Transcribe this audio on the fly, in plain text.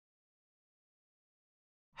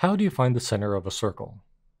How do you find the center of a circle?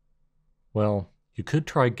 Well, you could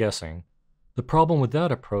try guessing. The problem with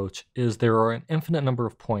that approach is there are an infinite number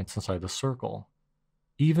of points inside the circle.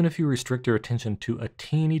 Even if you restrict your attention to a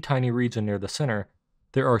teeny tiny region near the center,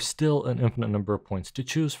 there are still an infinite number of points to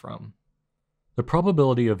choose from. The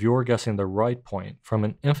probability of your guessing the right point from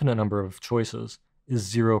an infinite number of choices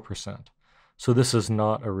is 0%, so this is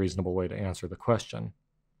not a reasonable way to answer the question.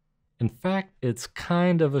 In fact, it's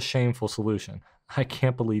kind of a shameful solution. I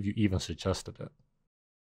can't believe you even suggested it.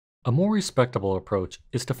 A more respectable approach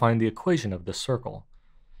is to find the equation of this circle.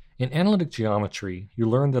 In analytic geometry, you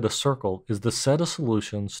learn that a circle is the set of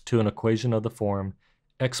solutions to an equation of the form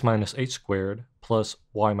x minus h squared plus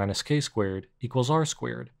y minus k squared equals r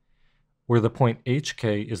squared, where the point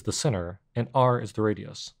hk is the center and r is the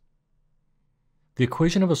radius. The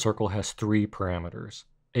equation of a circle has three parameters,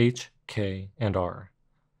 h, k, and r.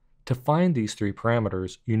 To find these three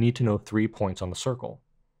parameters, you need to know 3 points on the circle.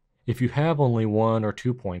 If you have only 1 or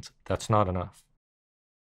 2 points, that's not enough.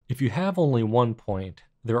 If you have only 1 point,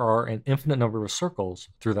 there are an infinite number of circles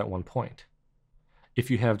through that 1 point.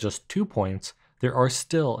 If you have just 2 points, there are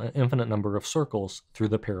still an infinite number of circles through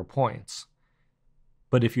the pair of points.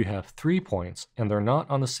 But if you have 3 points and they're not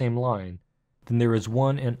on the same line, then there is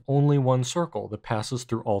one and only one circle that passes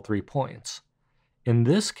through all 3 points. In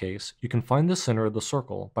this case, you can find the center of the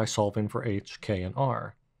circle by solving for h, k, and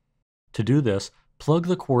r. To do this, plug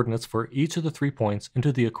the coordinates for each of the 3 points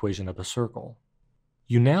into the equation of the circle.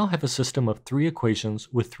 You now have a system of 3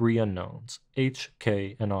 equations with 3 unknowns, h,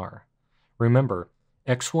 k, and r. Remember,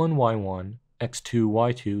 x1, y1, x2,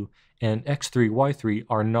 y2, and x3, y3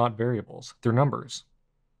 are not variables, they're numbers.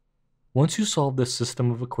 Once you solve this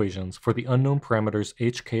system of equations for the unknown parameters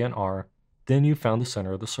h, k, and r, then you've found the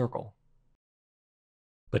center of the circle.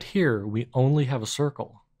 But here, we only have a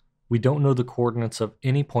circle. We don't know the coordinates of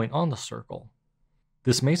any point on the circle.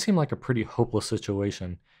 This may seem like a pretty hopeless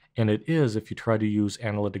situation, and it is if you try to use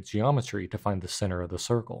analytic geometry to find the center of the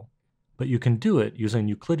circle. But you can do it using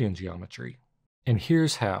Euclidean geometry. And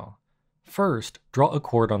here's how. First, draw a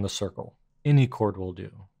chord on the circle. Any chord will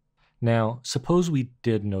do. Now, suppose we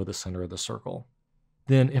did know the center of the circle.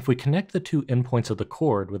 Then if we connect the 2 endpoints of the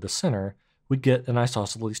chord with the center, we'd get an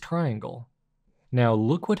isosceles triangle. Now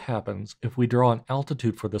look what happens if we draw an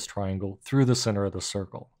altitude for this triangle through the center of the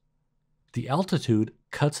circle. The altitude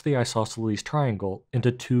cuts the isosceles triangle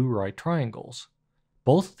into 2 right triangles.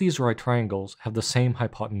 Both of these right triangles have the same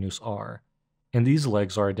hypotenuse r, and these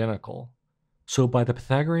legs are identical. So by the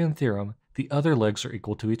Pythagorean theorem, the other legs are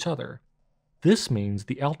equal to each other. This means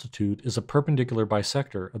the altitude is a perpendicular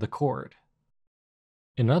bisector of the chord.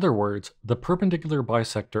 In other words, the perpendicular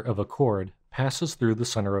bisector of a chord passes through the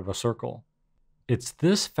center of a circle. It's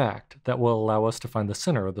this fact that will allow us to find the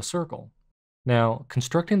center of the circle. Now,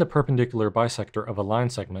 constructing the perpendicular bisector of a line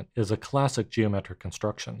segment is a classic geometric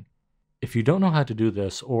construction. If you don't know how to do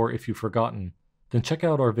this, or if you've forgotten, then check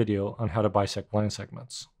out our video on how to bisect line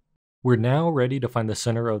segments. We're now ready to find the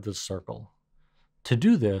center of this circle. To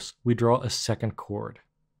do this, we draw a second chord.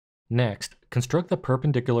 Next, construct the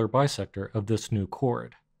perpendicular bisector of this new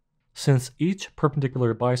chord. Since each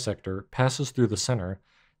perpendicular bisector passes through the center,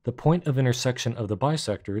 the point of intersection of the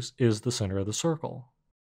bisectors is the center of the circle.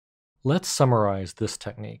 Let's summarize this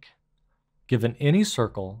technique. Given any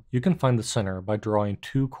circle, you can find the center by drawing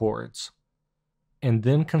 2 chords, and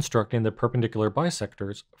then constructing the perpendicular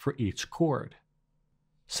bisectors for each chord.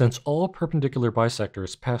 Since all perpendicular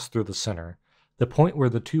bisectors pass through the center, the point where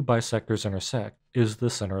the 2 bisectors intersect is the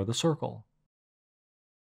center of the circle.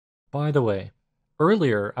 By the way,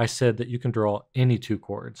 earlier I said that you can draw any 2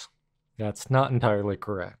 chords. That's not entirely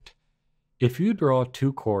correct. If you draw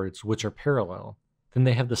 2 chords which are parallel, then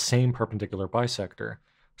they have the same perpendicular bisector,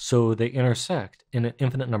 so they intersect in an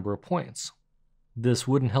infinite number of points. This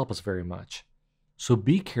wouldn't help us very much. So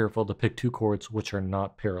be careful to pick 2 chords which are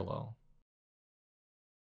not parallel.